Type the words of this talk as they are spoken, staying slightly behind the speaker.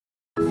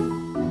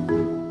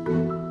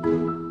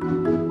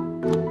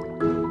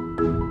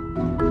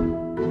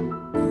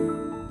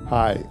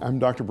Hi, I'm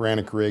Dr.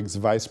 Brannick Riggs,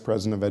 Vice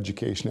President of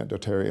Education at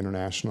doTERRA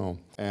International,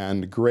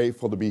 and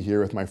grateful to be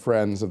here with my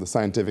friends of the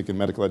Scientific and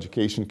Medical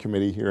Education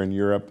Committee here in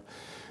Europe,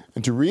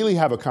 and to really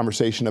have a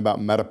conversation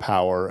about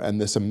MetaPWR and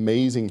this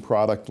amazing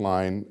product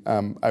line.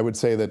 I would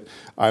say that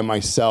I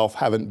myself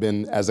haven't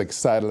been as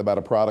excited about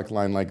a product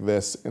line like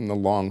this in a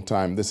long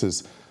time. This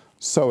is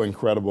so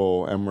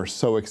incredible, and we're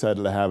so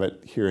excited to have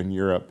it here in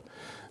Europe.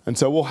 And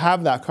so we'll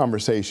have that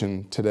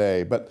conversation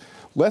today. But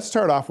let's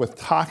start off with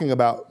talking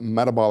about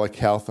metabolic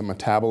health and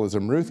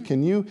metabolism. Ruth,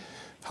 can you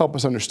help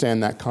us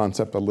understand that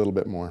concept a little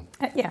bit more?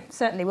 Yeah,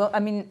 certainly. Well,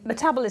 I mean,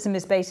 metabolism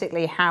is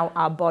basically how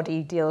our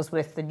body deals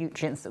with the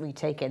nutrients that we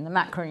take in, the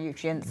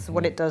macronutrients,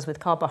 what it does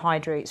with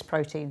carbohydrates,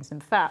 proteins,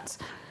 and fats.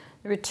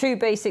 There are two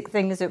basic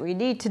things that we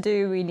need to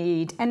do. We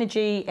need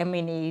energy, and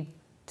we need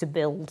to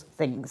build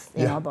things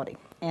in our body.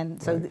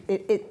 And so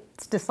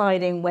it's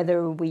deciding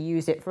whether we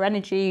use it for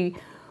energy,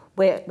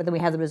 whether we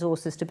have the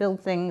resources to build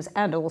things,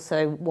 and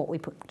also what we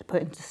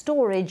put into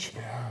storage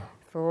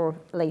for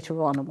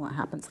later on and what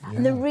happens.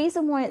 And the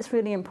reason why it's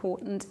really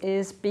important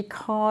is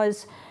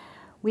because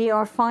we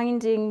are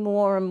finding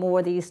more and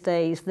more these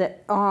days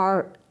that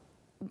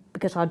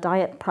because our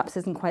diet perhaps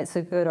isn't quite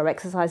so good, our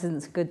exercise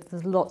isn't so good,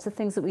 there's lots of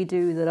things that we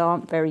do that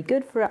aren't very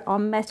good for it. Our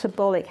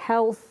metabolic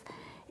health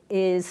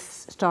is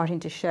starting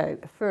to show.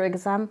 For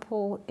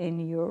example, in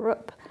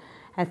Europe,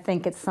 I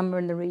think it's somewhere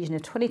in the region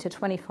of 20 to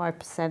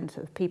 25%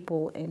 of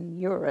people in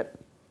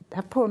Europe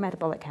have poor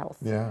metabolic health.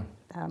 Yeah.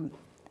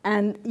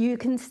 And you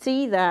can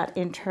see that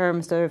in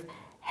terms of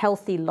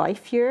healthy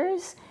life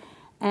years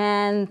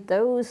and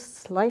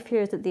those life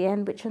years at the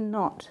end which are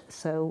not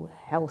so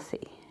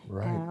healthy.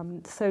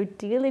 Right. So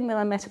dealing with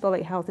our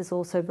metabolic health is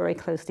also very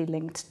closely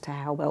linked to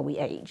how well we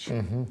age.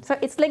 So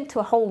it's linked to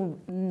a whole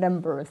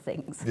number of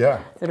things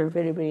that are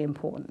really, really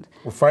important.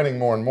 We're finding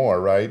more and more,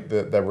 right,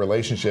 the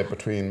relationship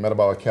between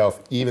metabolic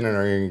health, even in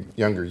our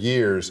younger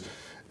years,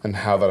 and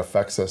how that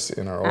affects us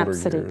in our older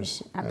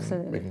years.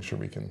 Absolutely. And making sure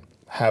we can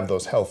have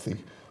those healthy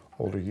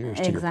older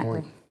years, to your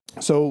point.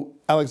 Exactly. So,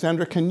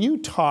 Alexandra, can you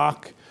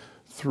talk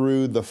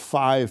through the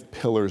 5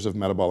 pillars of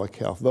metabolic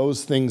health,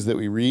 those things that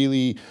we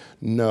really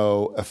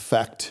know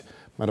affect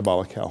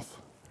metabolic health?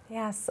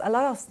 Yes, a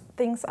lot of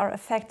things are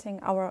affecting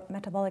our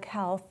metabolic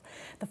health.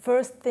 The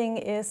first thing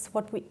is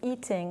what we're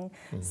eating.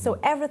 So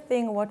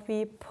everything what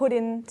we put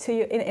in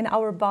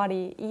our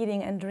body,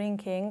 eating and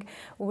drinking,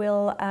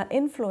 will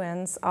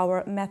influence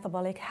our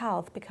metabolic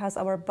health, because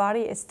our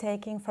body is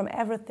taking from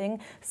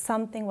everything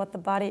something what the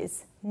body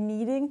is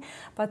needing,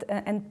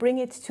 and bring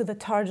it to the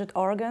target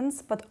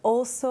organs, but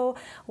also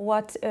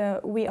what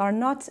we are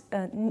not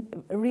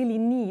really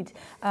need.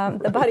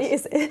 The body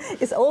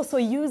is also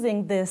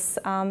using this,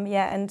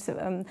 and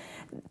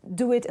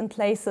do it in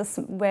places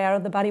where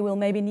the body will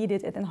maybe need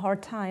it in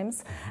hard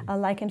times,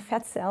 like in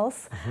fat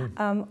cells,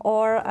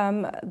 or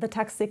the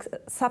toxic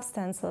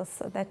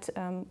substances that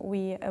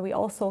we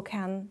also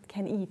can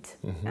eat.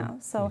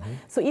 So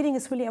eating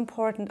is really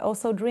important.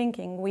 Also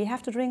drinking. We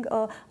have to drink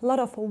a lot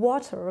of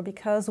water,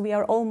 because we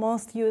are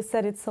almost, you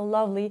said it so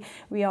lovely,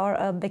 we are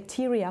a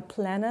bacteria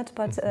planet,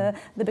 but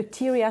the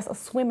bacteria are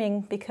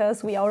swimming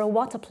because we are a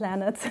water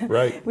planet.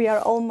 Right. We are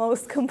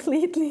almost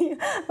completely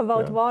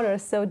about water.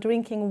 So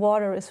drinking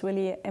water is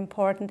really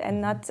important,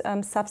 and not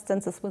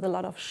substances with a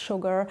lot of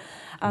sugar.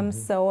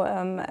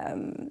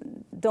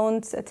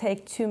 Don't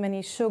take too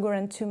many sugar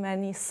and too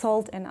many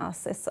salt in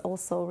us is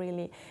also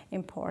really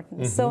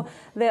important. So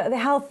the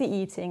healthy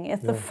eating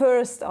is the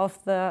first of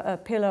the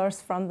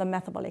pillars from the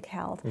metabolic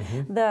health.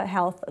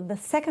 The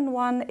second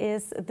one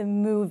is the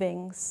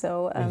moving.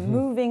 So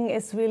moving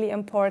is really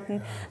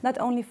important, not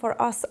only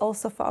for us,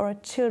 also for our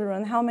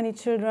children. How many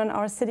children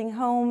are sitting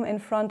home in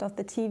front of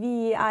the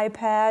TV,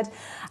 iPad?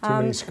 Too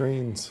many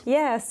screens.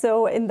 Yeah,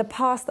 so in the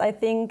past, I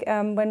think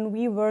when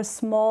we were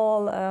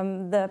small,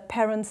 the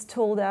parents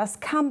told us,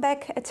 come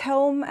back at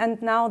home,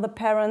 and now the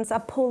parents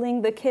are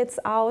pulling the kids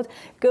out,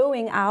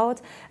 going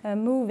out,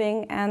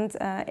 moving, and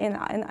in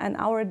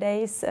our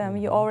days,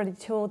 you already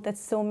told that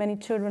so many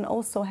children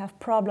also have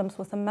problems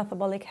with the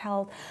metabolic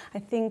health. I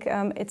think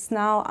it's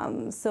now,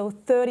 so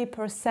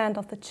 30%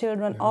 of the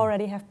children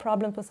already have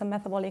problems with the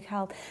metabolic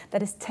health.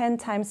 That is 10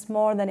 times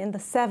more than in the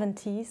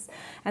 70s,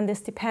 and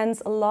this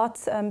depends a lot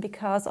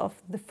because of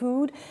the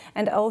food,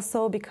 and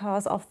also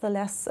because of the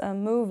less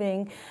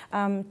moving.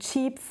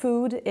 Cheap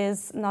food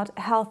is not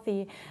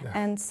healthy,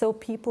 and so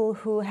people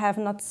who have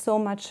not so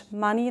much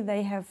money,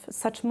 they have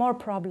such more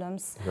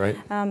problems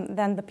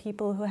than the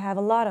people who have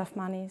a lot of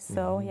money.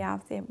 So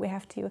we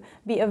have to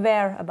be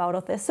aware about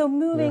all this. So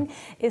moving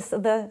is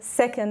the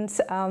second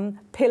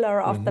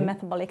pillar of the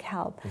metabolic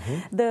health.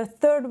 The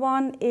third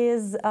one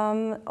is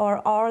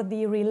are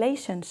the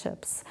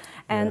relationships.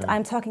 And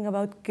I'm talking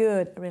about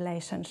good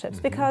relationships,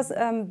 because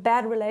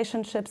bad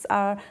relationships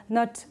are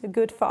not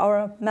good for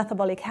our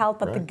metabolic health,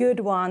 but the good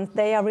ones,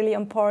 they are really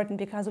important,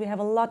 because we have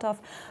a lot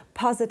of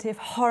positive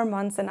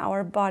hormones in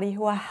our body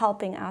who are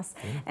helping us,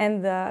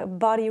 and the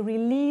body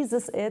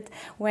releases it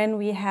when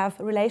we have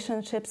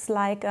relationships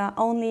like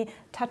only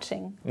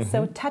touching.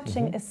 So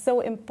touching is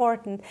so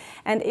important,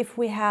 and if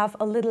we have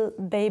a little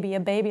baby, a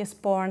baby is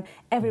born,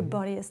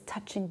 everybody is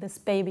touching this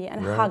baby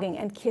and hugging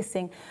and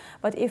kissing.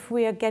 But if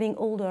we are getting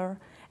older,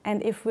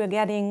 and if we're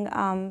getting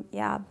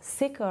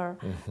sicker,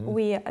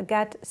 we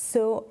get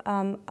so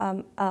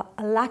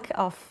a lack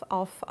of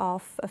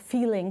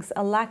feelings,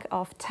 a lack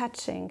of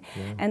touching,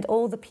 and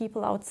all the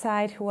people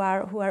outside who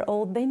are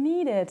old, they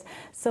need it.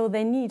 So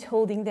they need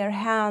holding their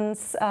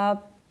hands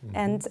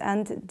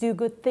and do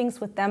good things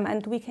with them,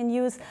 and we can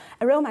use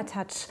aroma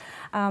touch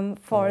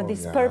for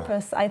this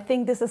purpose. I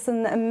think this is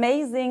an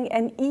amazing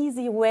and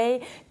easy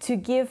way to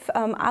give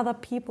other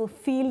people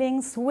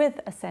feelings with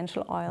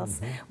essential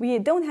oils. We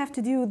don't have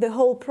to do the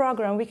whole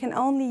program. We can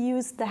only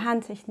use the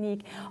hand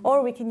technique,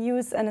 or we can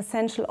use an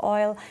essential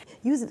oil.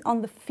 Use it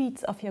on the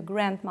feet of your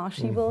grandma.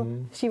 She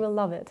will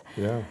love it.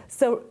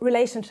 So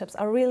relationships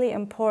are really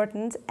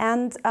important,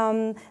 and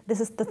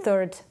this is the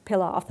third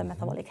pillar of the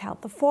metabolic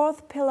health. The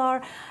fourth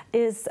pillar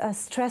is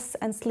stress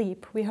and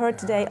sleep. We heard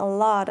today a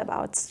lot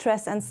about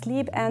stress and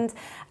sleep, and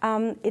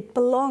it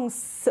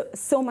belongs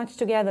so much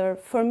together.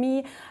 For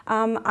me,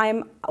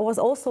 I was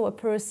also a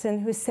person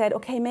who said,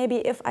 okay, maybe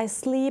if I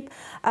sleep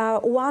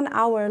 1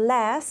 hour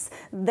less,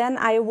 then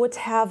I would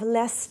have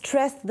less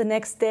stress the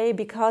next day,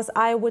 because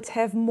I would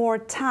have more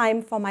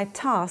time for my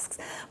tasks.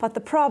 But the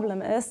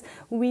problem is,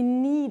 we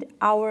need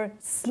our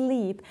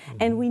sleep,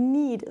 and we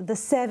need the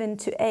 7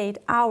 to 8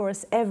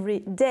 hours every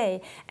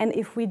day. And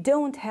if we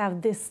don't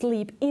have this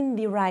sleep in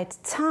the right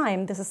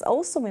time, this is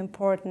also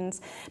important,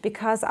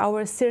 because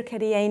our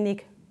circadian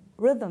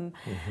rhythm,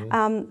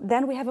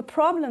 then we have a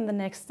problem the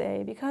next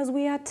day, because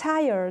we are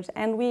tired,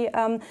 and we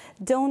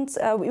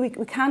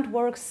we can't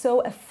work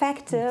so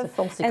effective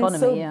and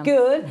so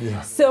good.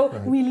 So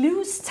we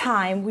lose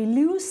time. We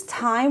lose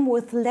time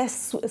with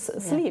less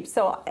sleep.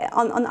 So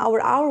on our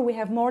hour we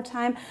have more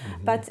time,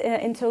 but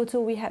in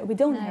total we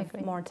don't have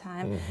more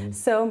time.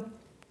 So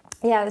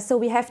so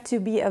we have to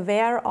be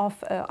aware of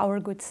our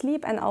good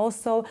sleep, and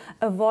also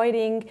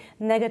avoiding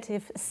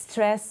negative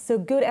stress so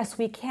good as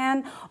we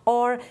can,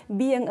 or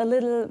being a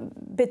little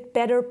bit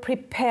better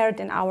prepared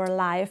in our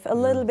life, a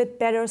little bit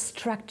better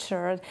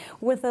structured,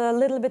 with a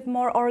little bit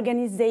more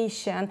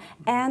organization,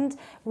 and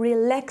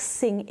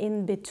relaxing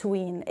in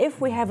between.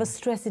 If we have a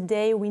stressy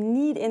day, we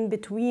need in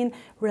between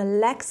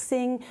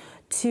relaxing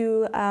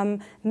to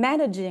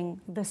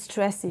managing the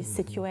stressy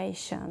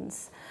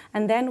situations.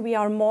 And then we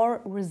are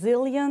more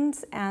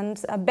resilient and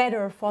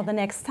better for the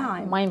next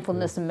time.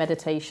 Mindfulness and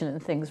meditation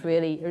and things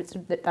really,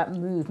 that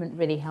movement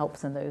really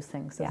helps in those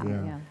things.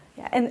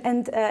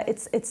 And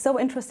it's so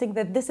interesting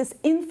that this is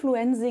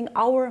influencing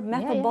our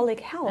metabolic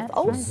health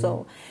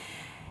also.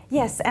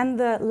 Yes, and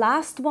the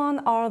last one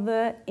are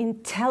the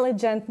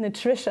intelligent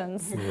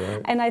nutritions.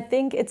 And I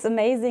think it's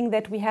amazing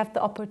that we have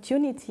the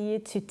opportunity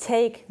to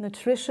take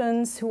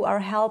nutritions who are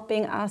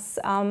helping us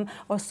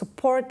or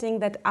supporting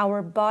that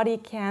our body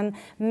can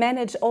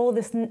manage all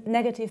these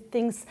negative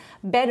things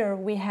better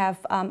we have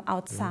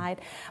outside.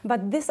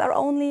 But these are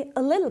only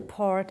a little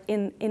part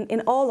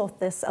in all of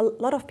this. A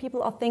lot of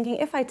people are thinking,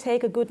 if I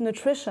take a good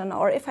nutrition,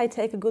 or if I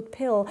take a good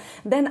pill,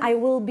 then I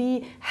will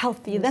be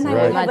healthy, then I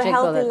will have a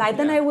healthy life,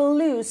 then I will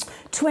lose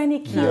 20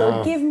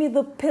 kilo. Give me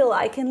the pill,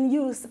 I can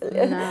lose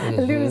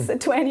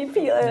 20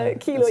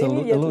 kilo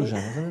immediately. Illusion,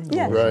 isn't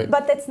it?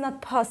 But that's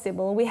not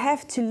possible. We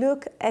have to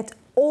look at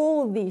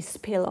all these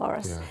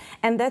pillars,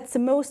 and that's the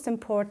most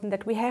important,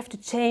 that we have to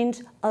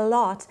change a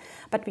lot,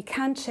 but we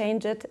can't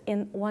change it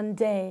in one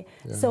day.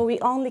 So we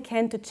only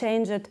can to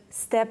change it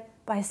step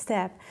by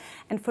step.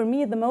 And for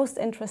me, the most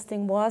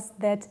interesting was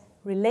that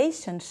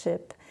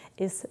relationship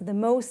is the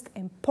most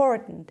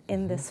important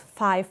in these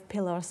 5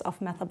 pillars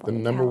of metabolic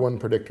health. The number one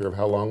predictor of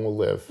how long we'll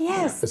live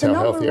is the how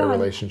healthy our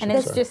relationships are. And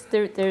it's are. just,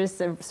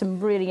 there's some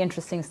really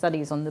interesting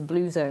studies on the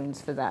blue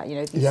zones for that. You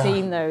know, you've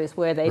seen those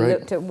where they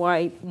looked at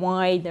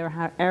why there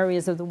are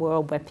areas of the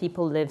world where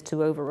people live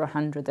to over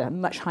 100. There are a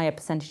much higher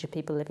percentage of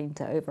people living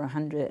to over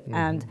 100.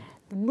 And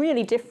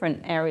really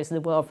different areas of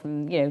the world,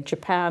 from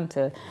Japan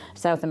to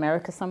South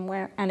America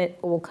somewhere, and it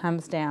all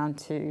comes down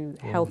to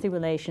healthy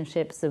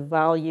relationships, the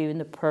value and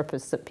the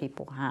purpose that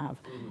people have,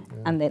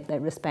 and the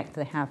respect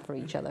they have for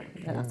each other.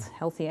 That's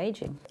healthy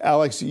aging.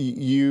 Alex,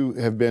 you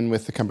have been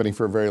with the company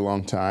for a very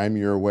long time.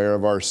 You're aware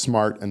of our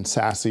Smart and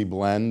Sassy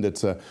blend.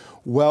 It's a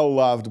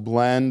well-loved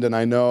blend, and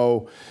I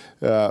know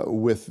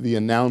with the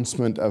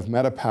announcement of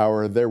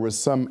MetaPWR, there was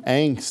some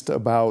angst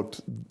about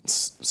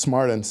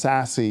Smart and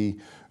Sassy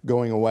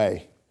going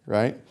away,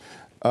 right?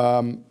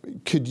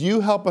 Could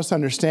you help us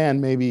understand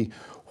maybe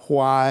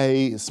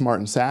why Smart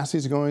and Sassy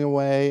is going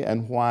away,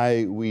 and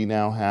why we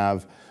now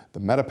have the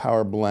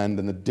MetaPWR blend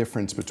and the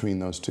difference between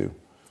those two?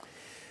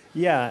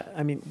 Yeah,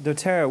 I mean,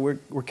 doTERRA,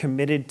 we're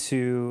committed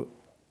to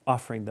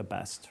offering the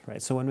best,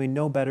 right? So when we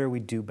know better, we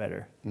do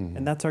better.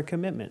 And that's our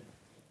commitment.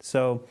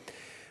 So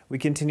we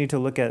continue to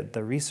look at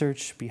the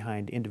research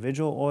behind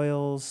individual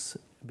oils,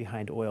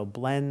 behind oil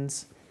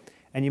blends.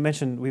 And you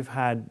mentioned we've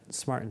had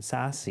Smart and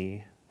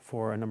Sassy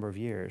for a number of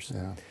years.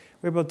 Yeah.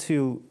 We're able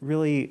to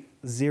really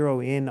zero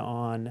in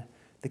on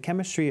the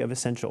chemistry of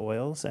essential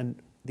oils and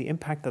the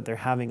impact that they're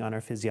having on our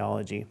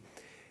physiology.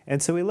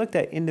 And so we looked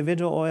at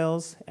individual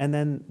oils and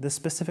then the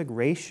specific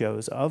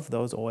ratios of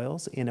those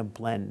oils in a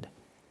blend.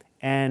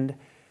 And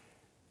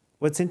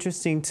what's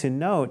interesting to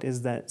note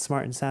is that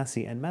Smart and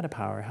Sassy and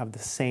MetaPWR have the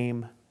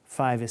same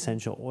 5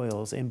 essential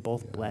oils in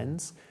both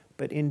blends,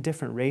 but in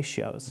different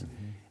ratios.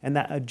 And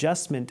that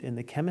adjustment in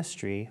the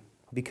chemistry,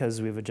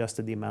 because we've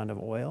adjusted the amount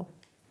of oil,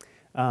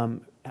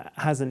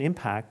 has an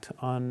impact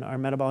on our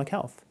metabolic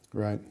health.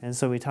 Right. And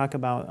so we talk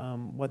about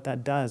what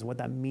that does, what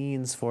that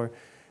means for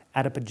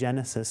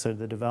adipogenesis, or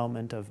the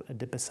development of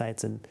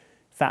adipocytes and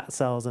fat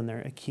cells and their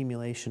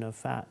accumulation of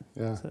fat.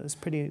 Yeah. So it's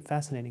pretty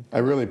fascinating. I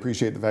really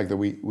appreciate the fact that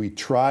we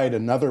tried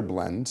another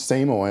blend,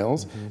 same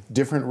oils,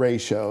 different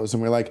ratios,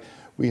 and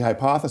we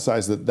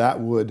hypothesized that that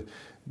would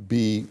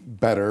be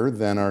better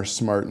than our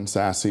Smart and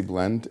Sassy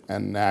blend,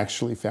 and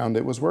actually found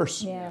it was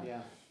worse. Yeah.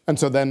 And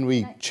so then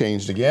we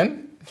changed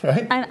again,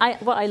 right? And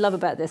what I love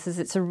about this is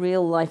it's a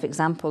real life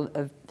example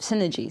of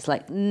synergies.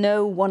 Like,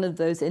 no one of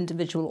those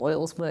individual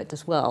oils worked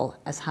as well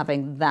as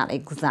having that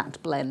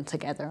exact blend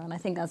together. And I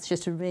think that's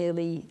just a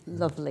really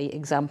lovely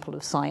example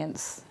of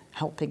science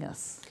helping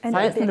us. And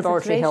Science the and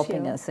laboratory ratio.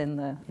 helping us in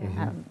the...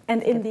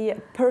 And in the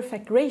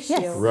perfect ratio.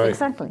 Yes, Right.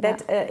 exactly.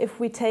 That if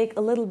we take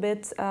a little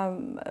bit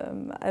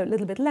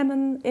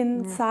lemon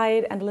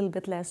inside and a little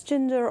bit less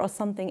ginger or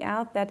something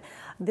else, that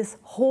this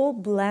whole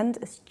blend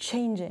is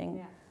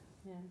changing.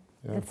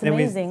 That's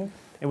amazing.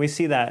 And we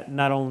see that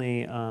not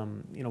only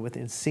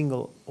within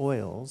single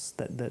oils,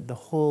 that the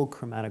whole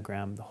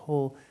chromatogram, the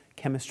whole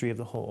chemistry of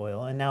the whole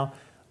oil, and now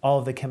all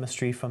of the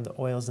chemistry from the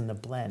oils in the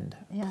blend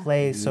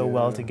play so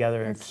well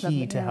together and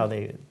key to how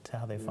they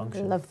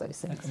function. I love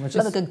those things. Which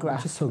Love a good graph.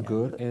 Which is so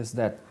good is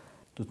that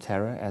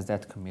doTERRA has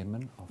that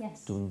commitment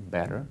of doing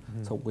better.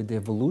 So with the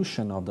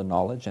evolution of the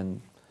knowledge,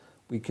 and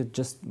we could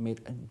just make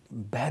a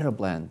better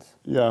blend.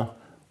 Yeah.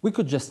 We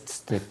could just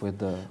stick with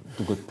the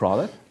good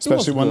product.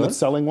 Especially one good. that's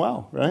selling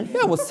well, right?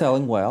 Yeah, it was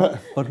selling well,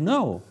 but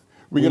no.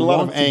 We get a lot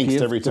of want to angst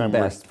give every time the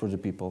we're- best for the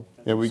people.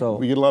 Yeah, we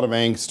get a lot of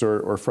angst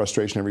or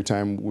frustration every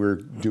time we're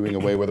doing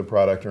away with a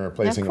product and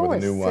replacing it with a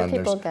new course. So one.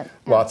 people There's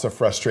get- lots of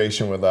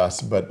frustration with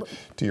us, but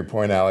to your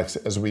point, Alex,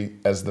 as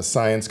the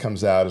science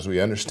comes out, as we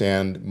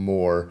understand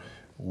more,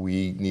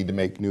 we need to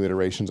make new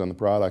iterations on the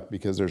product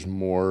because there's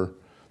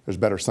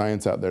better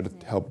science out there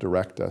to help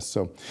direct us.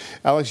 So,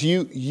 Alex,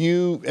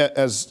 you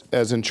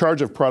as in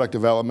charge of product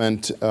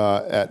development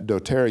at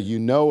doTERRA, you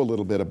know a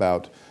little bit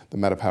about the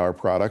MetaPWR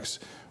products.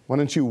 Why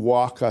don't you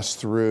walk us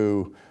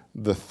through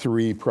the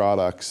 3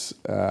 products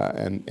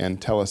and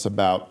tell us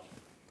about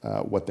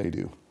what they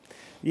do?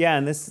 Yeah,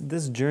 and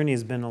this journey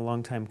has been a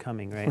long time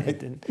coming,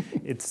 right?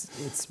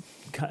 It's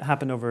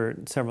happened over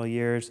several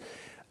years,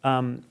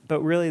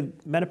 but really,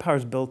 MetaPWR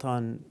is built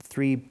on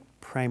 3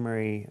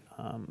 primary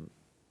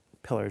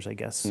pillars, I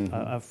guess,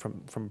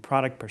 from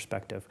product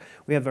perspective.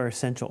 We have our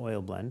essential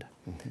oil blend.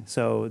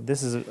 So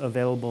this is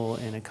available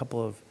in a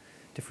couple of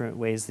different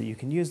ways that you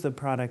can use the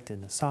product,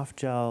 in a soft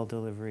gel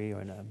delivery or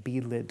in a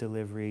beadlet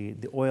delivery.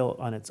 The oil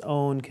on its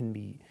own can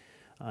be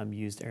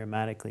used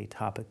aromatically,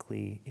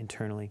 topically,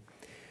 internally.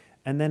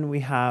 And then we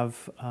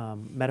have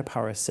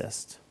MetaPWR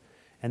Assist.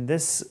 And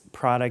this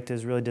product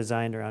is really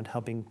designed around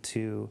helping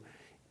to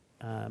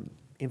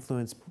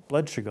influence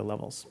blood sugar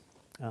levels.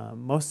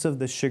 Most of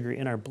the sugar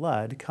in our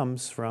blood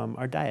comes from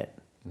our diet.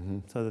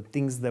 So the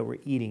things that we're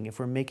eating, if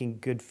we're making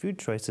good food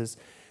choices,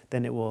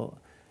 then it will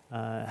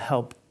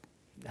help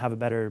have a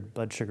better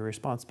blood sugar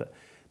response. But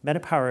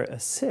MetaPWR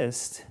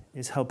Assist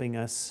is helping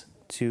us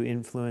to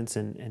influence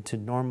and to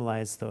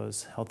normalize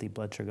those healthy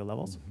blood sugar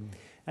levels.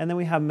 And then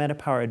we have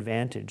MetaPWR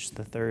Advantage,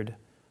 the 3rd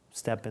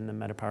step in the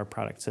MetaPWR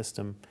product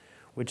system,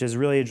 which is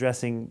really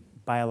addressing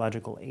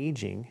biological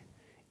aging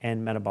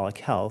and metabolic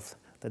health,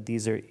 that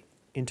these are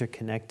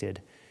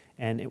interconnected,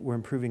 and we're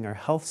improving our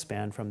health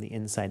span from the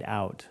inside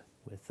out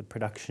with the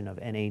production of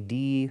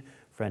NAD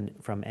from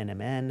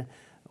NMN,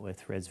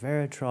 with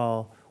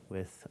resveratrol,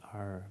 with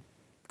our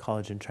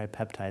collagen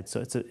tripeptides. So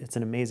it's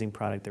an amazing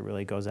product that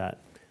really goes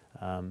at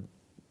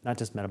not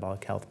just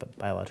metabolic health, but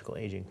biological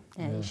aging.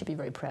 Yeah, you should be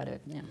very proud of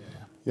it.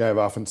 Yeah, I've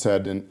often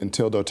said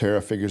until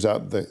doTERRA figures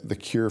out the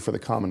cure for the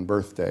common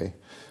birthday,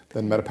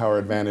 then MetaPWR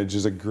Advantage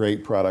is a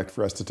great product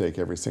for us to take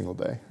every single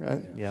day,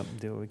 right? Yep,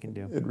 do what we can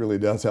do. It really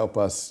does help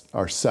us,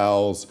 our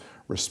cells,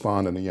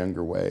 respond in a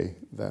younger way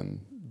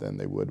than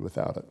they would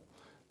without it,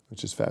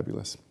 which is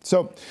fabulous.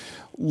 So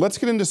let's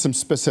get into some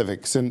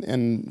specifics.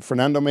 And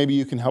Fernando, maybe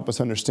you can help us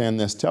understand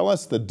this. Tell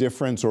us the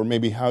difference, or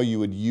maybe how you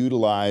would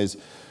utilize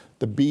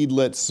the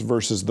beadlets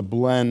versus the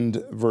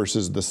blend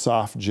versus the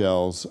soft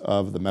gels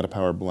of the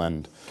MetaPWR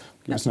blend.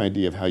 Give us an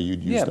idea of how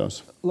you'd use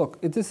those.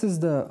 Look, this is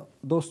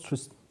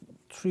those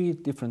 3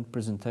 different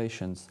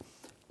presentations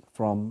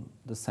from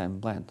the same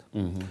blend.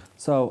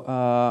 So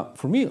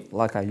for me,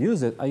 like I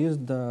use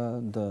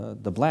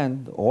the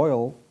blend, the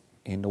oil,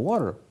 in the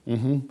water.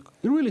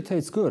 It really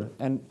tastes good.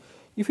 And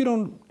if you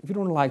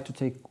don't like to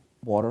take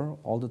water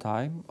all the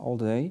time, all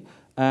day,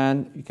 and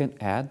you can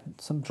add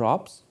some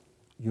drops,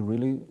 you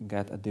really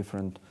get a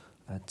different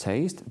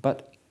taste, but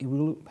it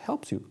really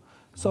helps you.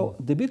 So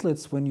the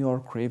beetlets, when you're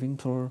craving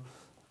for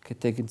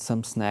taking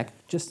some snack,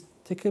 just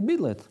take a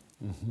beetlet.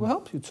 It will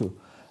help you too.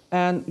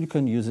 And you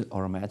can use it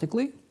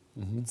aromatically.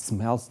 It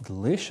smells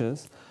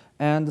delicious.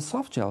 And the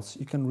soft gels,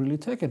 you can really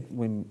take it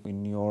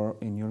in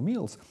your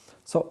meals.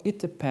 So it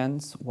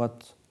depends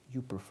what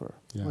you prefer,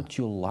 what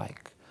you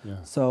like.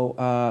 So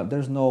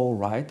there's no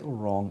right or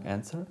wrong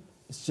answer.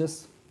 It's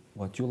just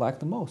what you like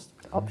the most.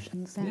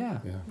 Options.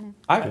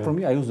 For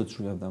me, I use the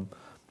three of them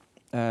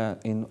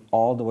in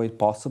all the way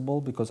possible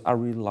because I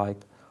really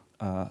like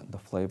the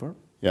flavor.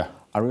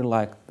 I really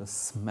like the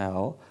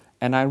smell,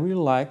 and I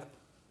really like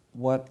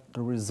what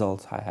the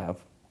results I have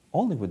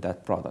only with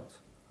that product.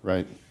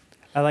 Right.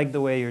 I like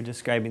the way you're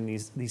describing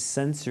these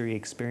sensory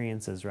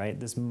experiences, right?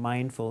 This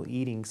mindful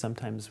eating.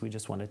 Sometimes we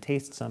just want to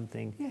taste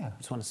something,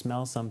 just want to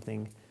smell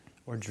something,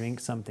 or drink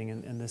something,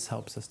 and this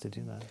helps us to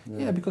do that.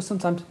 Yeah, because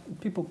sometimes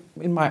people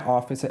in my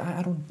office say,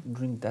 I don't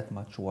drink that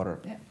much water.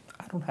 Yeah,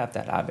 I don't have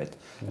that habit.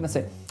 And I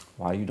say,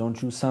 why you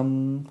don't use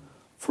some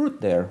fruit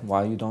there?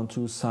 Why you don't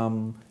use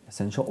some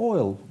essential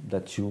oil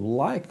that you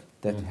like,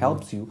 that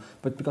helps you?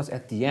 But because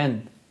at the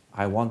end,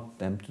 I want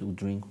them to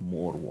drink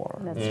more water.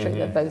 That's true,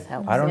 that both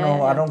help. I don't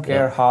know, I don't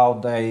care how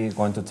they're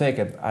going to take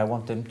it. I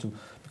want them to,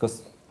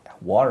 because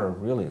water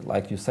really,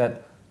 like you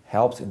said,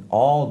 helps in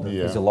all the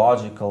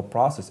physiological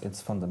process.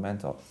 It's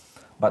fundamental.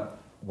 But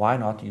why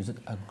not use it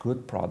a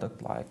good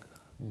product like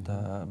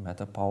the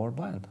MetaPWR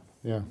blend?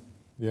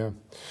 Yeah.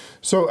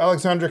 So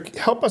Alexandra,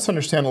 help us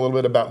understand a little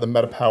bit about the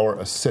MetaPWR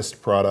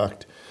Assist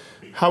product,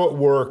 how it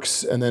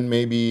works, and then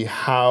maybe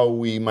how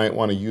we might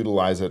want to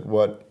utilize it.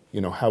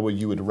 How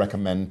you would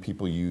recommend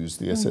people use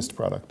the Assist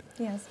product?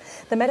 Yes,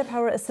 the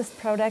MetaPWR Assist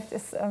product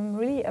is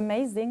really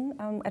amazing.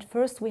 At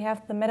first, we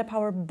have the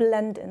MetaPWR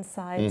blend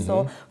inside.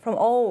 So from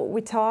all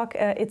we talk,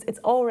 it's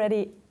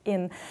already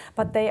in.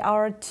 But they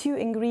are two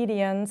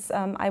ingredients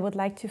I would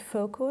like to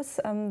focus.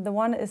 The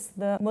one is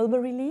the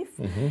mulberry leaf,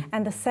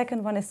 and the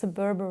second one is the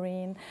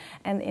berberine.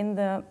 And in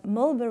the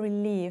mulberry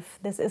leaf,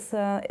 this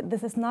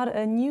is not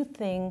a new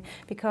thing,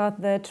 because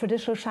the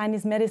traditional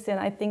Chinese medicine,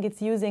 I think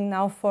it's using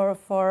now for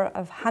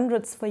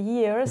hundreds of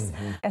years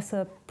as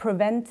a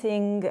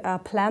preventing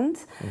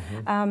plant.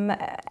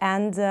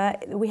 And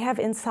we have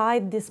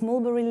inside this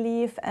mulberry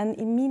leaf an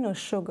amino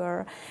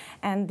sugar.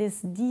 And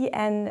this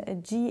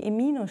DNG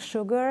amino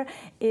sugar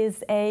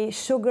is a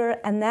sugar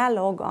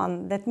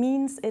analogon. That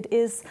means it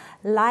is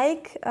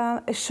like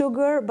a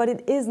sugar, but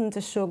it isn't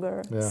a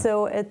sugar.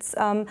 So it's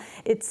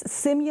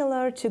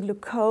similar to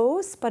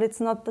glucose, but it's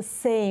not the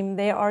same.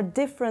 There are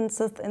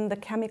differences in the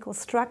chemical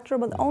structure,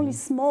 but only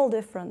small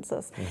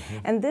differences.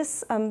 And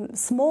this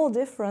small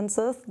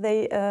differences,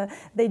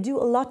 they do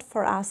a lot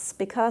for us,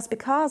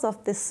 because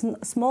of this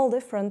small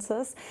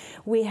differences,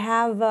 we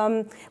have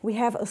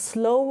a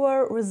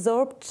slower resorption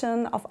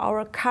of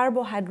our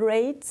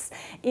carbohydrates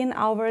in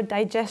our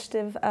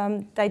digestive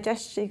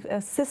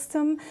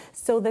system.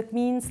 So that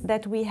means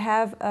that we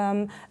have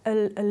a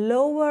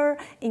lower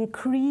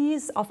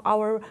increase of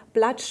our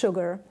blood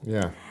sugar.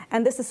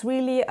 And this is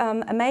really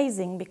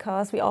amazing,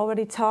 because we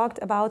already talked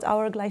about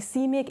our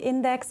glycemic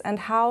index and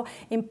how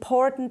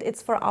important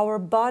it's for our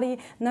body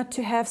not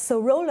to have so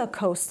roller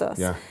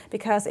coasters.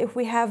 Because if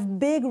we have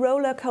big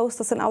roller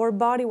coasters in our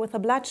body with the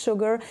blood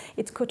sugar,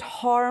 it could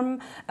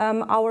harm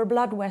our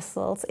blood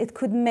vessels. It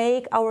could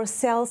make our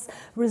cells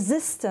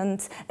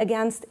resistant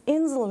against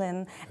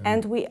insulin.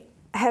 And we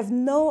have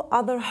no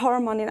other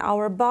hormone in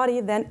our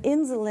body than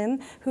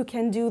insulin who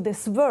can do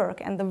this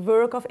work. And the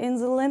work of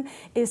insulin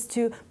is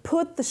to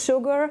put the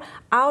sugar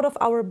out of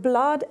our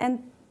blood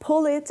and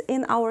pull it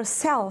in our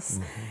cells.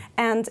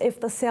 And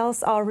if the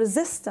cells are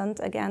resistant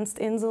against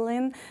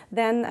insulin,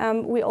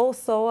 then we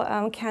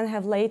also can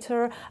have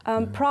later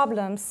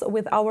problems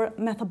with our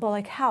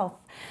metabolic health.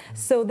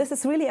 So this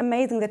is really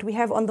amazing that we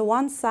have on the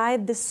one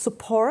side this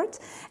support,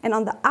 and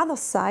on the other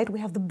side we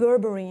have the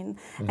berberine.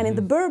 And in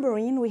the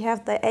berberine we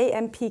have the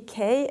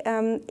AMPK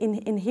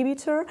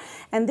inhibitor,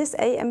 and this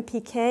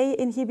AMPK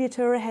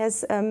inhibitor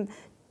has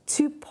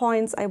 2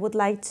 points I would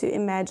like to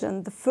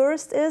imagine. The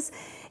first is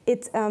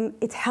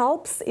it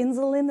helps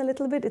insulin a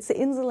little bit. It's an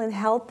insulin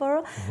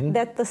helper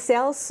that the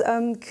cells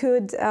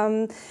could,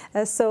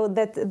 so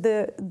that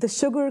the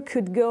sugar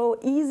could go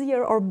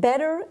easier or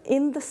better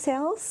in the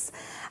cells.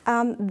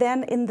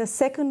 Then in the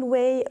second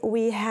way,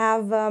 we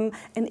have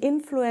an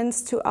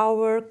influence to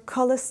our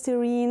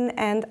cholesterol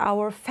and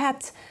our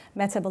fat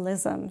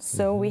metabolism.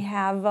 So we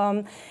have,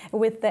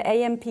 with the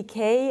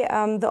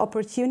AMPK, the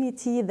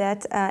opportunity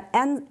that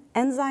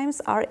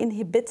enzymes are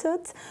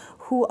inhibited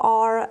who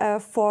are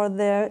for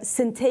the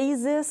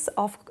synthesis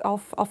of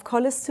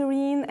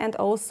cholesterol and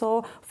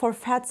also for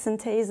fat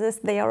synthesis.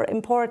 They are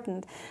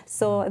important.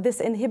 So this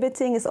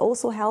inhibiting is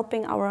also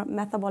helping our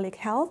metabolic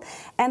health.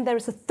 And there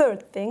is a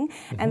third thing,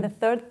 and the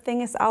third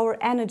thing is our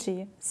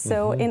energy.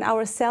 So in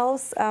our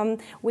cells,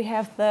 we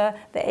have the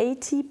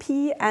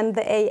ATP and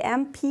the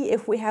AMP.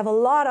 If we have a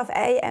lot of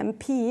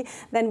AMP,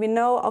 then we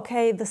know,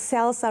 okay, the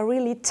cells are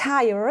really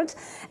tired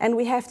and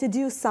we have to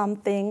do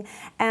something.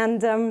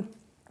 And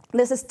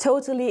this is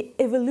totally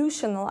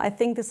evolutional. I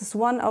think this is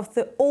one of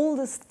the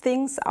oldest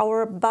things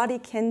our body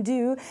can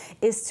do,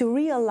 is to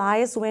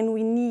realize when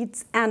we need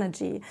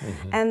energy.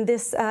 And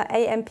this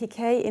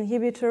AMPK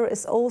inhibitor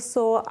is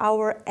also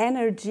our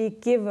energy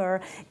giver.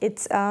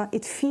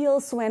 It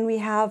feels when we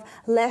have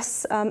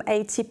less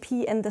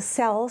ATP in the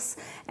cells,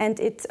 and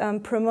it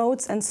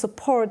promotes and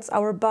supports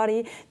our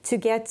body to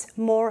get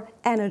more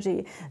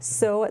energy.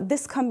 So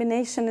this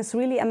combination is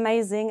really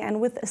amazing,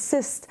 and with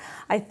Assist,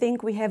 I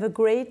think we have a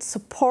great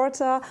support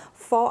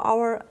for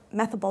our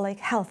metabolic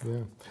health.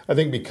 Yeah. I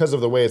think because of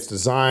the way it's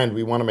designed,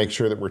 we want to make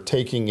sure that we're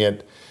taking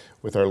it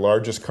with our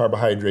largest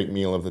carbohydrate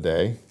meal of the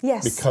day.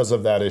 Yes. Because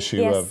of that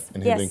issue of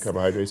inhibiting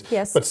carbohydrates.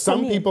 Yes. But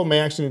some people may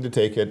actually need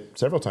to take it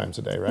several times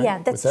a day, right? Yeah,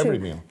 that's with true. every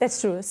meal. That's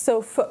true.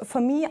 So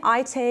for me,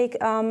 I take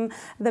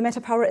the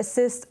MetaPWR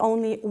Assist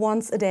only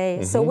once a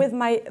day. So with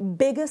my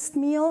biggest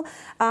meal,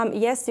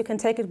 yes, you can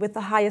take it with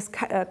the highest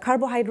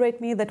carbohydrate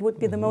meal. That would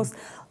be the most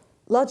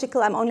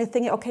logical. I'm only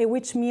thinking, okay,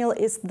 which meal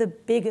is the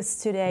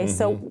biggest today?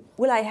 So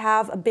will I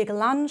have a big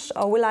lunch,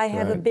 or will I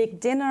have a big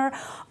dinner,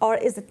 or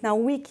is it now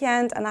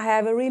weekend and I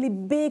have a really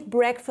big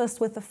breakfast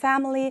with the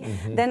family?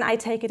 Then I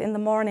take it in the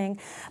morning.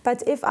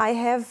 But if I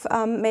have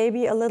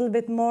maybe a little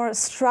bit more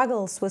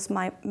struggles with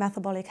my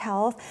metabolic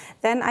health,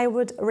 then I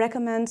would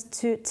recommend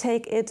to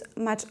take it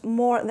much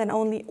more than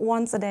only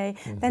once a day.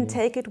 Then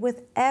take it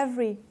with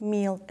every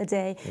meal a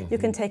day. You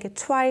can take it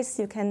twice.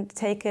 You can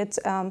take it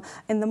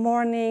in the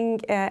morning,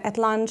 at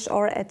lunch,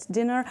 or at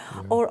dinner,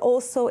 or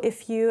also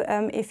if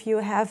you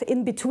have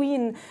in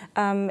between,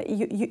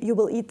 you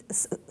will eat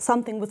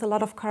something with a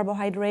lot of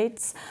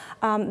carbohydrates,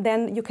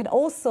 then you can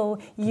also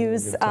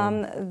use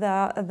the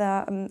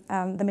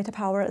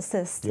MetaPWR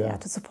Assist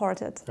to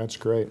support it. That's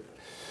great.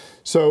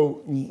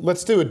 So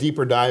let's do a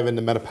deeper dive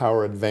into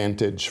MetaPWR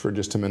Advantage for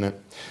just a minute.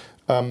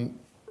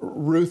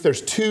 Ruth,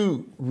 there's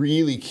two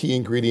really key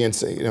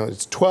ingredients. You know,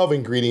 it's 12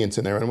 ingredients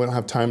in there, and we don't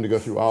have time to go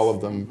through all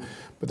of them.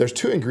 But there's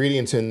two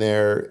ingredients in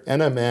there,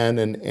 NMN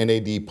and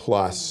NAD+.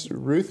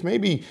 Ruth,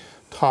 maybe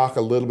talk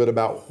a little bit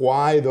about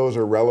why those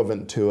are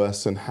relevant to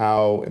us and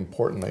how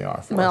important they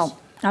are for us. Well,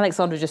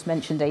 Alexandra just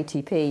mentioned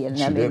ATP, and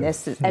I mean,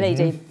 this is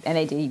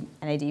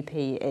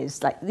NADP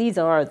is like, these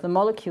are the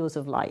molecules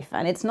of life,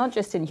 and it's not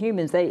just in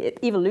humans.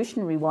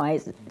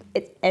 Evolutionary-wise,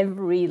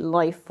 every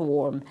life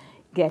form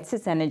gets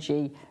its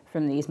energy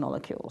from these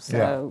molecules.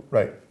 So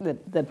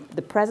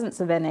the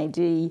presence of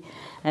NAD,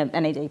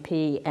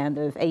 NADP and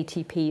of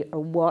ATP are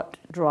what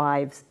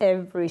drives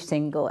every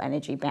single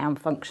energy-bound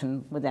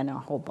function within our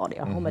whole body.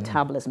 Our whole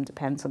metabolism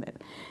depends on it.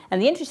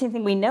 And the interesting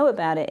thing we know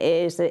about it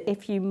is that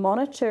if you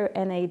monitor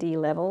NAD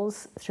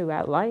levels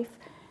throughout life,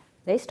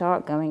 they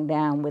start going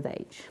down with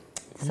age.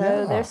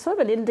 So they're sort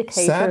of an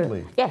indicator.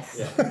 Sadly. Yes,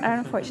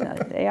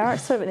 unfortunately. They are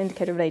sort of an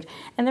indicator of age.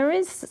 And there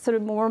is sort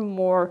of more and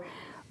more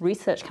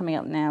research coming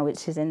up now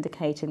which is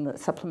indicating that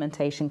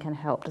supplementation can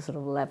help to sort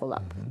of level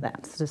up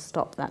that, to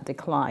stop that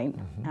decline,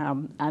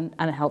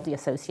 and help the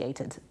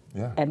associated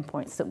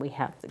endpoints that we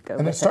have that go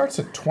with it. And it starts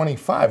at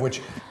 25, which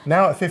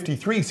now at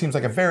 53 seems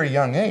like a very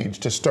young age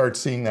to start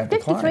seeing that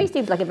decline. 53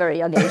 seems like a very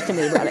young age to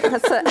me, really.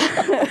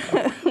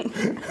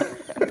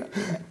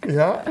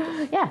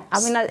 Yeah, I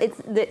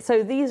mean,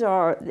 so these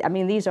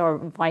are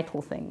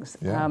vital things,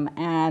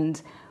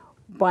 and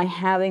by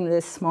having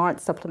this smart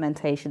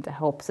supplementation to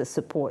help us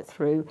support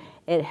through,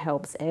 it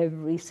helps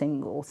every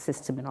single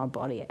system in our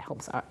body. It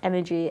helps our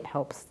energy, it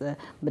helps the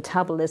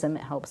metabolism,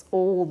 it helps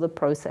all the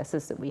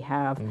processes that we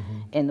have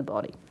in the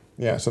body.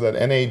 Yeah, so that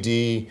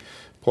NAD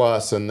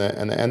plus and the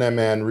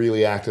NMN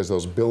really act as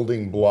those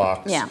building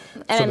blocks. Yeah, so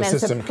the NMN's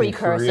system a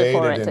precursor can create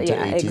for it it. into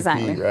ATP,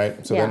 Exactly.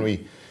 right? So then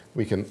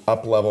we can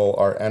up-level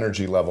our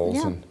energy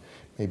levels and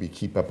maybe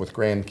keep up with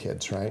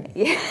grandkids, right?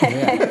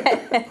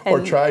 Or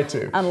try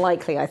to.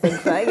 Unlikely, I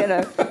think, though, you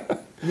know.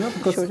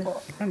 Because,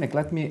 Renek,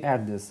 let me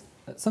add this.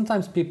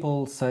 Sometimes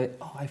people say,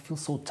 oh, I feel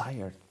so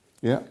tired.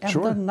 Yeah, I've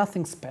done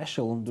nothing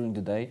special during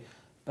the day,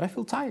 but I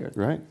feel tired.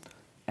 Right.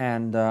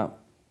 And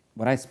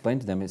what I explain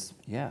to them is,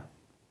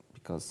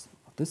 because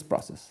of this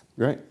process.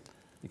 Right.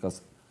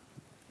 Because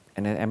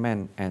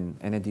NMN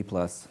and NAD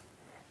plus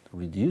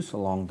reduce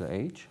along the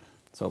age,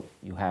 so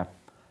you have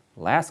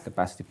less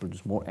capacity to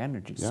produce more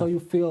energy. So you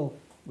feel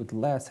with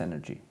less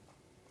energy.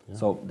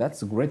 So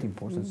that's a great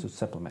importance to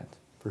supplement.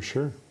 For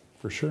sure,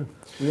 for sure.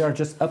 We are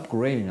just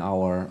upgrading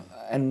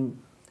and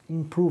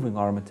improving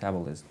our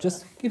metabolism.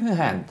 Just give me a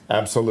hand.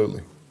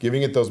 Absolutely.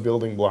 giving it those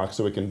building blocks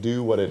so it can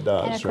do what it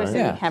does, and of course,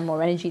 right? if you have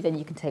more energy, then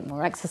you can take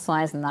more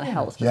exercise, and that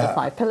helps with the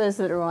 5 pillars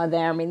that are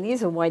there. I mean,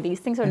 these are why these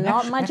things are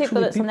not magic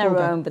bullets on their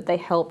own, but they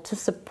help to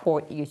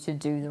support you to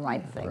do the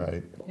right thing.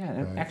 Right. Yeah,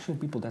 and actually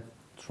people that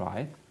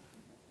try,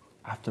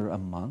 after a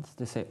month,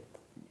 they say,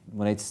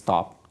 when it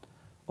stopped,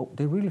 oh,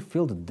 they really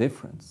feel the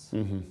difference.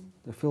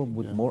 They feel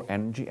with more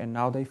energy, and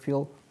now they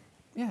feel,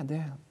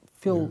 they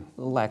feel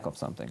the lack of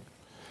something.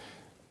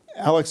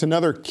 Alex,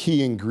 another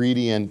key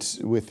ingredient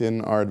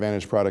within our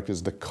Advantage product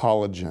is the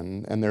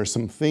collagen, and there's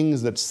some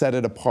things that set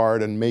it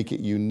apart and make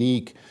it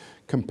unique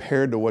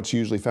compared to what's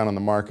usually found on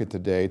the market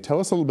today. Tell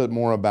us a little bit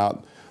more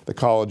about the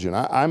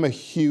collagen. I'm a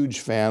huge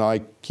fan. I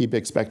keep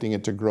expecting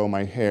it to grow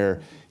my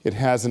hair. It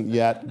hasn't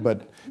yet,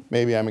 but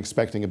maybe I'm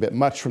expecting a bit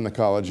much from the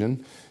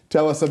collagen.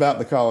 Tell us about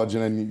the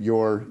collagen and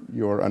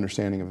your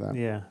understanding of that.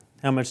 Yeah.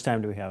 How much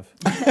time do we have?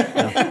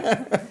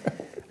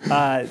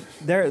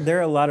 There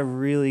are a lot of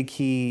really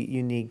key,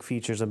 unique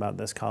features about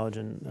this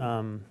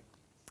collagen.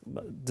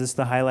 Just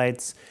the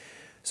highlights.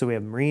 So we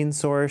have marine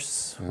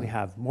source. We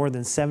have more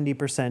than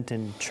 70%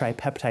 in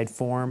tripeptide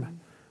form.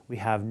 We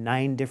have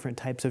 9 different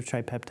types of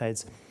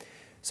tripeptides.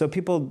 So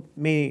people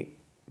may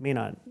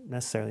not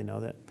necessarily know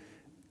that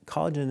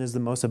collagen is the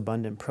most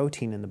abundant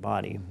protein in the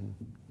body.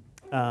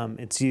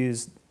 It's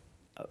used.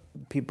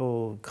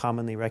 People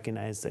commonly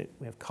recognize that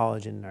we have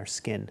collagen in our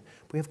skin.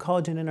 We have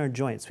collagen in our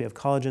joints. We have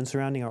collagen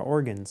surrounding our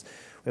organs.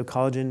 We have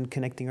collagen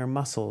connecting our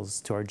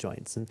muscles to our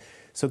joints. And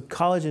so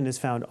collagen is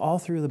found all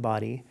through the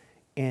body,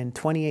 and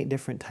 28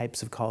 different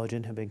types of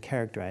collagen have been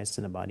characterized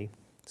in the body.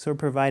 So we're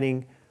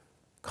providing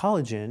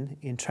collagen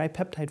in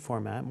tripeptide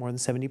format, more than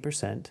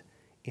 70%,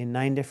 in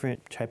 9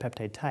 different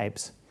tripeptide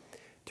types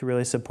to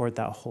really support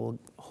that whole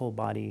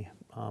body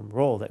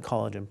role that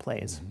collagen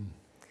plays.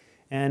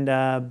 And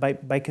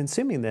by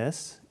consuming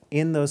this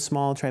in those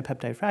small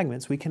tripeptide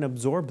fragments, we can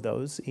absorb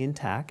those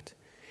intact,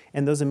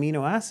 and those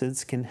amino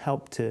acids can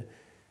help to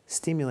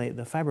stimulate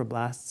the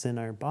fibroblasts in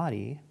our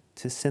body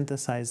to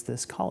synthesize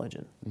this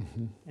collagen.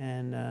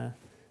 And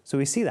so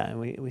we see that, and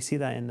we see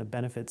that in the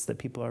benefits that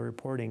people are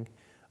reporting,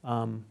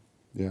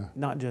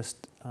 not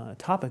just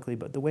topically,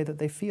 but the way that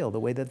they feel,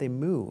 the way that they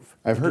move.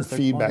 I've heard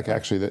feedback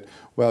actually that,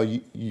 well,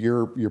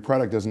 your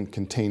product doesn't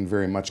contain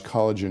very much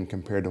collagen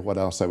compared to what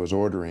else I was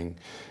ordering.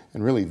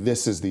 And really,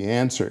 this is the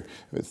answer.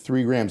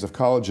 3 grams of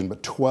collagen,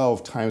 but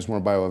 12 times more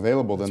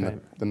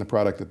bioavailable than the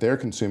product that they're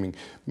consuming,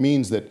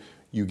 means that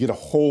you get a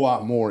whole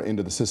lot more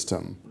into the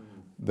system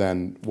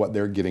than what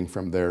they're getting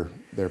from their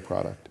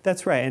product.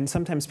 That's right. And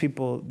sometimes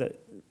people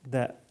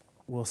that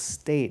will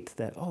state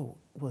that, oh,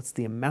 well, it's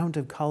the amount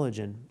of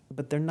collagen,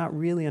 but they're not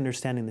really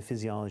understanding the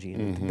physiology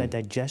and the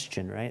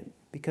digestion, right?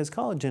 Because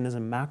collagen is a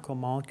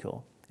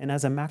macromolecule. And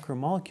as a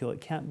macromolecule,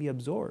 it can't be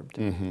absorbed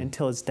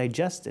until it's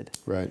digested.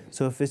 Right.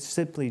 So if it's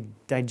simply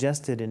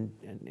digested and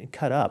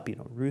cut up,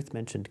 Ruth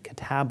mentioned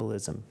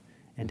catabolism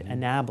and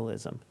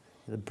anabolism,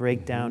 the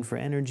breakdown for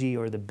energy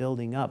or the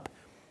building up.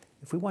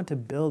 If we want to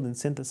build and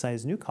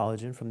synthesize new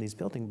collagen from these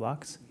building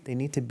blocks, they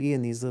need to be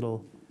in these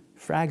little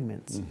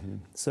fragments.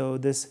 So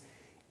this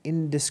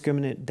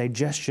indiscriminate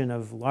digestion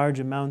of large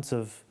amounts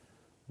of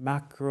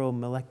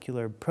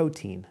macromolecular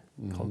protein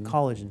called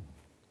collagen,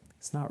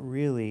 it's not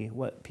really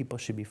what people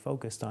should be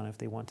focused on if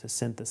they want to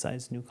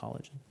synthesize new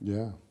collagen.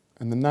 Yeah.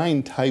 And the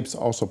 9 types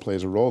also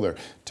plays a role there.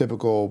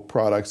 Typical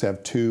products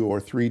have 2 or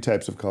 3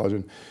 types of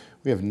collagen.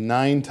 We have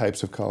 9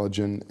 types of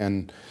collagen,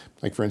 and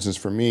like for instance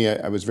for me,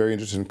 I was very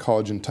interested in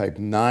collagen type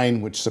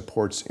 9, which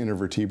supports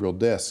intervertebral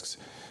discs.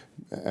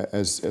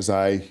 As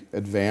I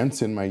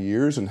advance in my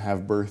years and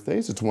have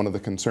birthdays, it's one of the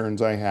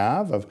concerns I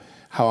have of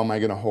how am I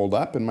going to hold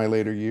up in my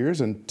later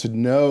years, and to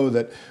know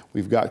that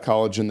we've got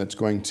collagen that's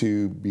going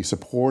to be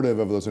supportive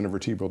of those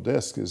intervertebral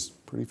discs is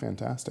pretty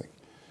fantastic.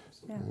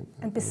 Yeah.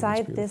 And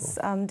beside this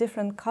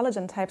different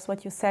collagen types,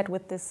 what you said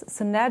with this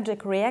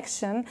synergic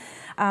reaction,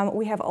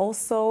 we have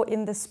also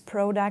in this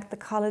product the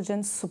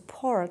collagen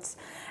support.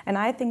 And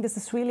I think this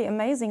is really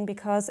amazing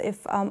because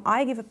if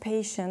I give a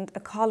patient a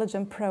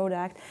collagen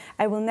product,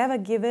 I will never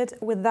give it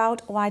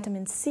without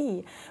vitamin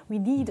C. We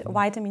need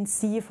vitamin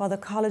C for the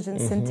collagen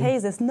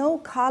synthesis. No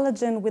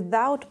collagen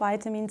without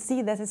vitamin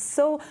C. That is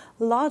so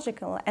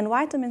logical. And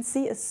vitamin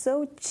C is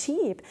so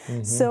cheap.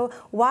 So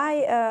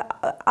why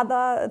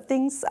other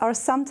things are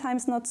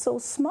sometimes not so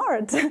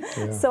smart?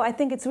 So I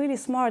think it's really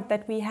smart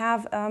that we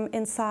have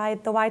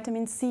inside the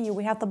vitamin C,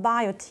 we have the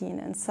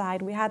biotin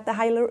inside, we have the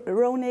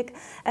hyaluronic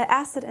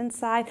acid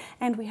inside,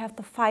 and we have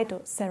the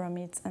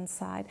phytoceramides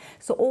inside.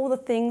 So all the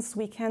things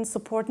we can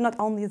support, not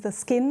only the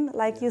skin,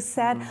 like you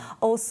said,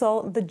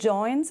 also the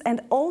joints,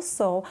 and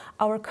also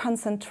our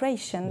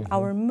concentration,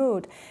 our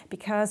mood,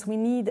 because we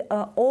need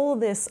all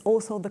this,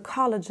 also the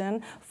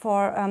collagen,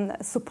 for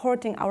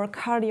supporting our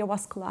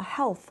cardiovascular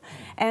health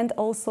and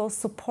also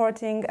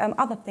supporting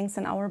other things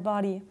in our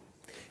body.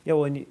 Yeah,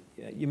 well, and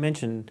you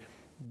mentioned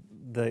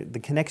the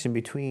connection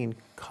between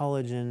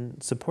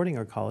collagen, supporting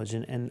our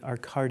collagen, and our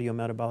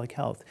cardiometabolic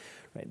health.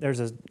 Right?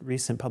 There's a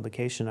recent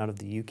publication out of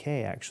the UK,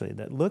 actually,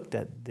 that looked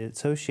at the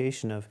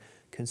association of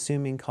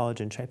consuming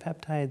collagen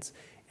tripeptides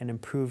and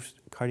improved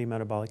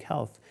cardiometabolic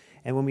health.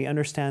 And when we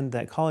understand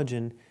that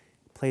collagen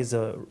plays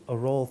a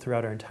role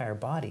throughout our entire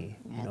body,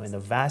 you know, in the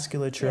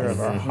vasculature of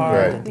our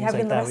heart and things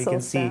like that, we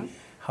can see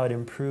how it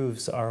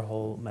improves our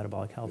whole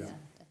metabolic health. Yeah.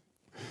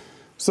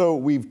 So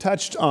we've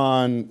touched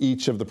on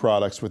each of the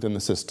products within the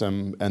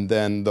system and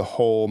then the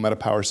whole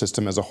MetaPWR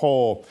system as a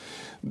whole.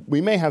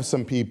 We may have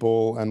some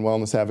people and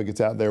wellness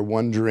advocates out there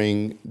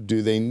wondering,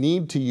 do they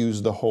need to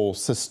use the whole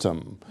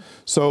system?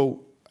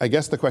 So I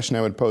guess the question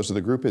I would pose to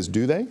the group is,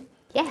 do they?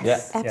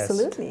 Yes,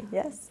 absolutely,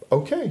 yes.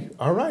 Okay,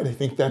 all right, I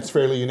think that's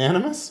fairly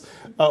unanimous.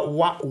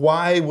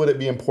 Why would it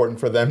be important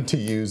for them to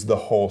use the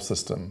whole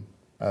system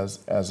as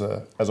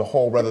a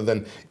whole rather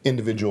than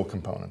individual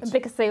components?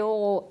 Because they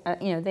all,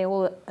 they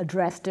all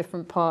address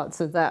different parts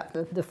of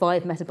that, the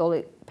 5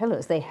 metabolic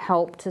pillars. They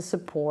help to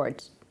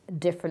support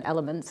different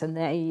elements and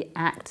they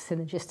act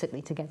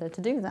synergistically together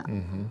to do that.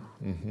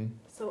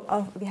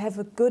 So we have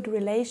a good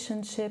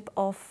relationship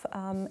of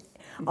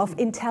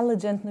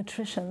intelligent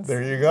nutrition.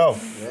 There you go.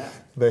 Yeah.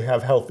 They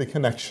have healthy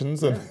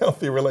connections and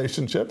healthy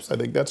relationships. I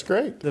think that's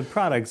great. The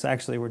products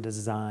actually were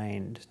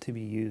designed to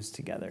be used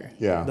together.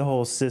 Yeah. The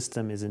whole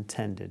system is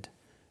intended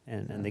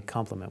and they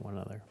complement one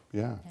another.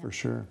 Yeah, for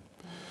sure.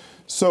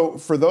 So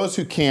for those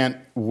who can't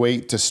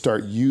wait to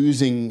start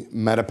using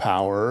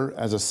MetaPWR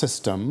as a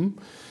system,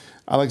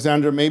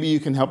 Alexandra, maybe you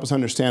can help us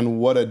understand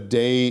what a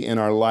day in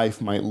our life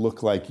might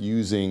look like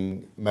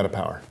using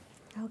MetaPWR.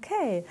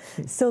 Okay,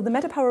 so the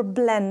MetaPWR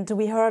blend,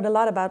 we heard a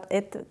lot about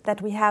it,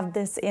 that we have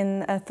this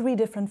in 3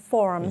 different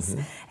forms,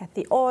 at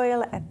the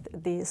oil,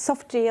 at the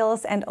soft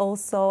gels, and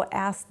also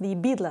as the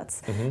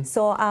beadlets.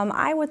 So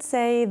I would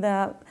say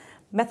the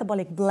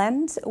metabolic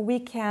blend, we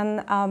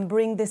can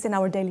bring this in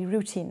our daily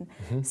routine.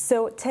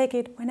 So take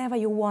it whenever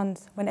you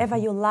want, whenever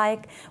you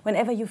like,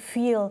 whenever you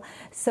feel.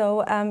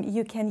 So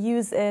you can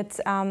use it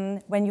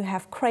when you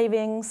have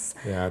cravings.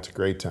 Yeah, it's a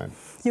great time.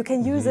 You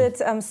can use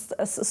it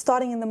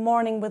starting in the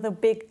morning with a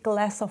big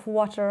glass of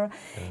water.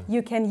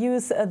 You can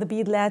use the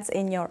beadlets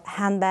in your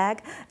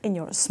handbag, in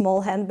your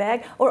small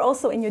handbag, or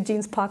also in your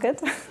jeans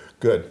pocket.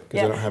 Good,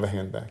 because I don't have a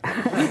handbag.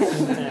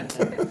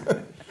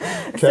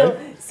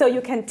 So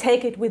you can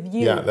take it with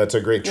you. Yeah, that's a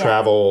great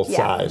travel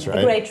size, right?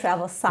 A great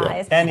travel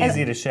size. And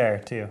easy to share,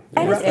 too.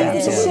 And it's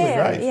easy to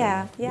share, right.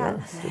 yeah.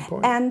 Good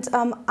point. And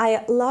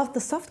I love the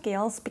soft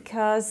gels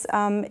because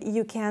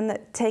you can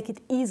take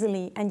it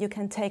easily and you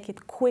can take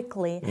it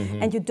quickly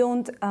and you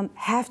don't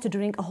have to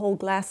drink a whole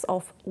glass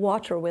of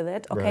water with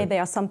it. Okay,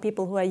 there are some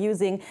people who are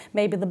using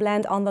maybe the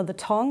blend under the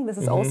tongue. This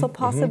is also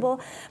possible,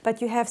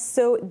 but you have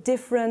so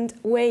different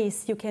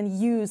ways you can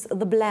use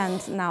the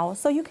blend now.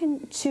 So you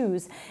can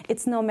choose.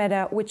 It's no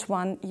matter which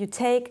one you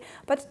take,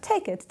 but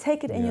take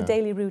it in your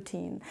daily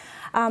routine.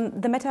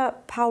 The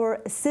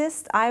MetaPWR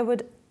Assist, I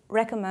would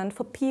recommend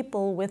for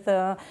people with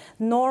a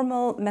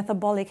normal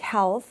metabolic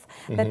health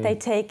that they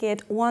take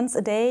it once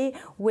a day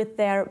with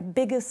their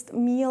biggest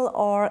meal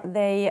or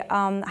their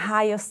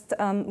highest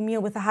meal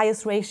with the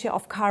highest ratio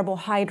of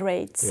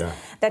carbohydrates. Yeah.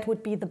 That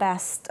would be the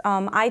best.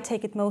 I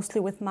take it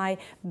mostly with my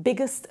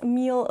biggest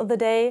meal of the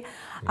day.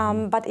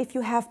 But if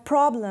you have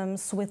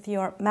problems with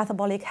your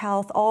metabolic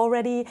health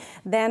already,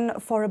 then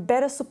for a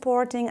better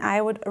supporting,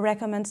 I would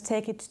recommend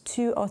take it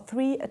 2 or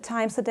 3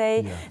 times a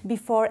day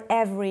before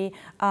every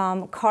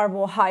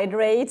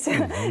carbohydrate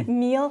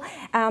meal,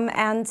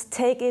 and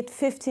take it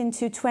 15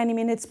 to 20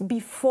 minutes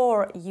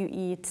before you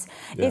eat.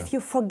 If you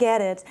forget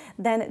it,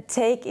 then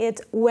take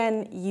it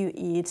when you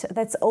eat.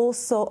 That's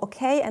also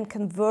okay and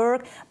can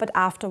work, but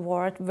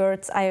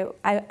afterwards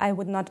I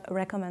would not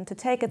recommend to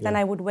take it. Then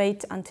I would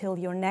wait until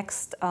your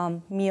next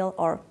meal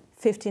or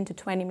 15 to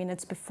 20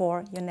 minutes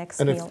before your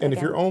next meal. And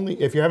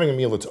if you're having a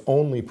meal that's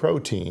only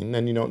protein,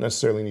 then you don't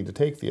necessarily need to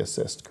take the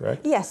assist,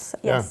 correct? Yes,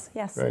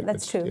 right.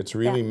 That's true. It's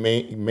really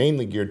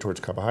mainly geared towards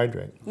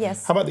carbohydrate.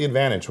 Yes. How about the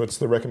advantage? What's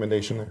the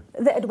recommendation there?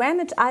 The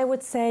advantage, I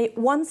would say,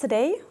 once a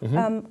day.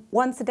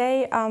 Once a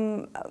day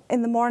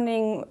in the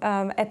morning,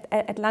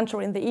 at lunch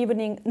or in the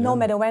evening, no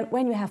matter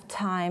when you have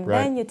time,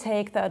 then you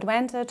take the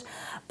advantage.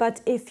 But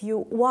if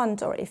you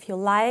want or if you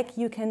like,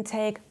 you can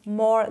take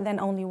more than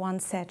only 1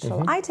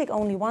 satchel. I take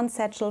only 1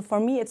 satchel. For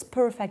me, it's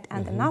perfect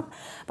and enough,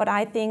 but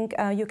I think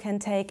you can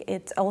take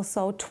it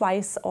also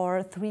 2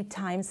 or 3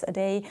 times a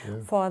day.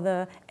 For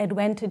the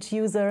advantage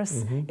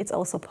users, it's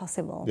also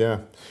possible.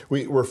 Yeah,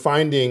 we're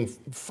finding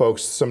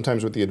folks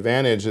sometimes with the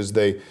advantage is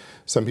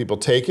some people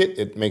take it,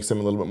 it makes them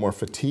a little bit more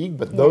fatigued,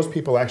 but those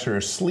people actually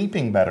are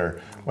sleeping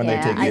better when they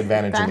take the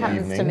advantage in the evening. That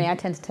happens to me. I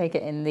tend to take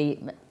it in the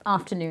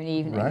afternoon,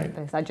 evening,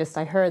 because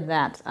I heard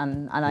that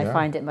and I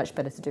find it much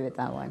better to do it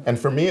that way. And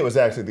for me, it was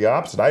actually the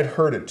opposite. I'd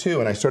heard it too,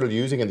 and I started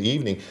using it in the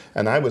evening,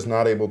 and I was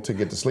not able to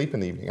get to sleep in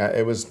the evening.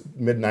 It was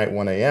midnight,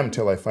 1 a.m.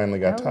 till I finally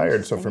got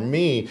tired. So for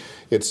me,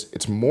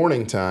 it's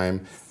morning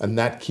time, and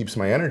that keeps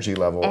my energy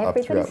level up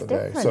throughout the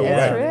day. So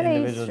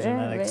individual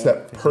genetics. It's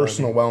that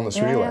personal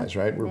wellness realize,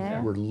 right?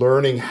 We're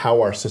learning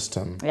how our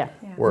system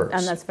works.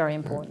 And that's very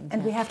important.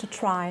 And we have to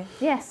try.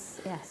 Yes.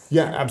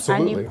 Yeah,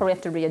 absolutely. And you probably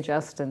have to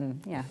readjust and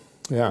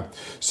Yeah.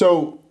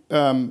 So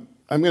I'm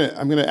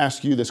gonna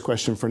ask you this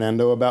question,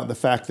 Fernando, about the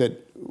fact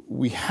that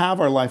we have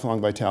our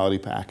lifelong vitality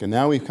pack, and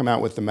now we've come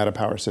out with the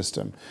MetaPWR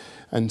system.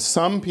 And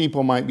some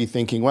people might be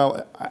thinking,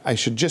 well, I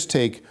should just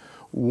take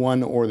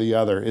one or the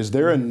other. Is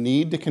there a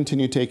need to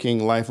continue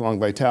taking lifelong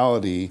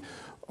vitality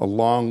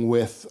along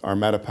with our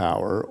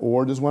MetaPWR,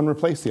 or does one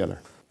replace the other?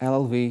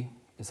 LLV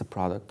is a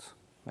product.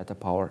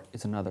 MetaPWR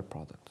is another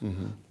product.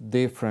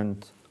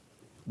 Different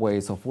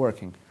ways of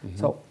working.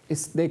 So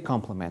they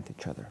complement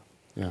each other.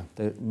 Yeah.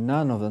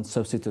 None of them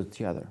substitute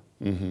the other.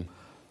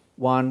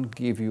 One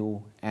gives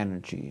you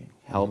energy,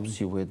 helps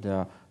you with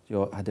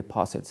your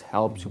deposits,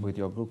 helps you with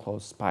your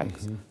glucose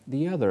spikes.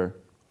 The other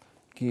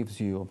gives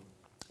you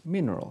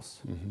minerals,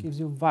 gives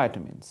you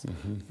vitamins,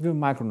 gives you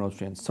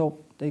micronutrients. So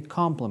they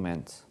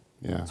complement.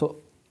 Yeah. So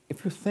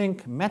if you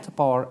think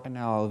MetaPWR and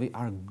LLV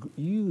are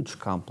huge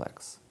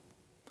complex.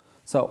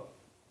 So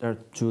they're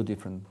two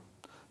different,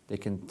 they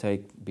can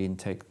be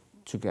taken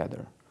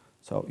together.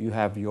 So you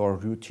have your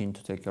routine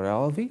to take your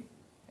LLV,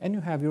 and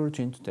you have your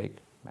routine to take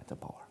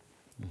MetaPWR.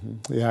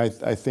 Yeah,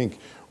 I think,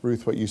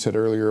 Ruth, what you said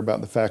earlier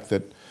about the fact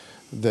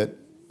that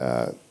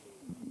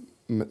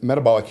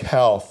metabolic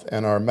health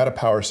and our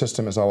MetaPWR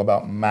system is all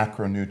about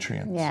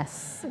macronutrients.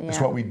 Yes. Yeah. It's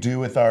what we do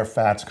with our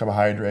fats,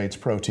 carbohydrates,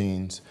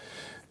 proteins.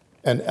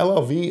 And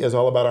LLV is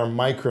all about our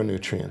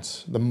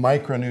micronutrients, the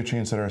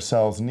micronutrients that our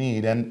cells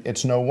need. And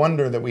it's no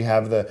wonder that we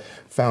have the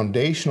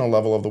foundational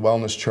level of the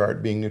wellness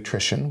chart being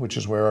nutrition, which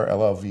is where our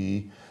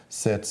LLV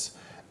sits.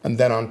 And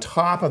then on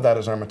top of that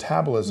is our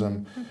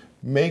metabolism,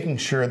 making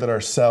sure that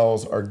our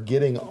cells are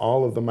getting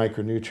all of the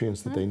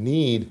micronutrients that they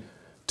need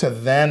to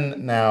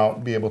then now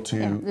be able to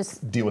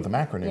deal with the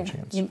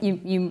macronutrients. Yeah.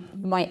 You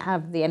might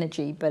have the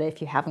energy, but if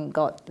you haven't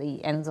got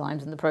the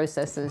enzymes and the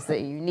processes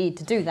that you need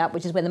to do that,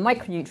 which is where the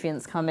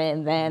micronutrients come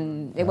in,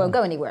 then it won't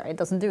go anywhere. It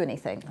doesn't do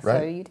anything.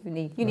 Right. So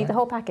you need the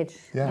whole package.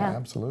 Yeah,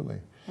 absolutely.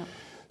 Yeah.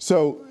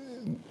 So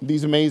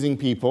these amazing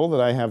people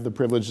that I have the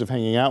privilege of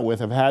hanging out with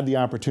have had the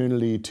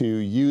opportunity to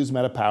use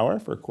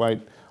MetaPWR for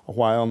quite a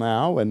while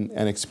now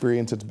and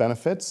experience its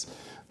benefits.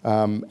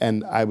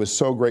 And I was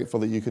so grateful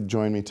that you could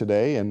join me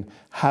today and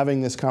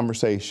having this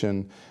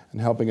conversation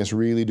and helping us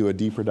really do a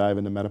deeper dive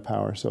into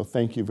MetaPWR. So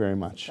thank you very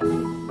much.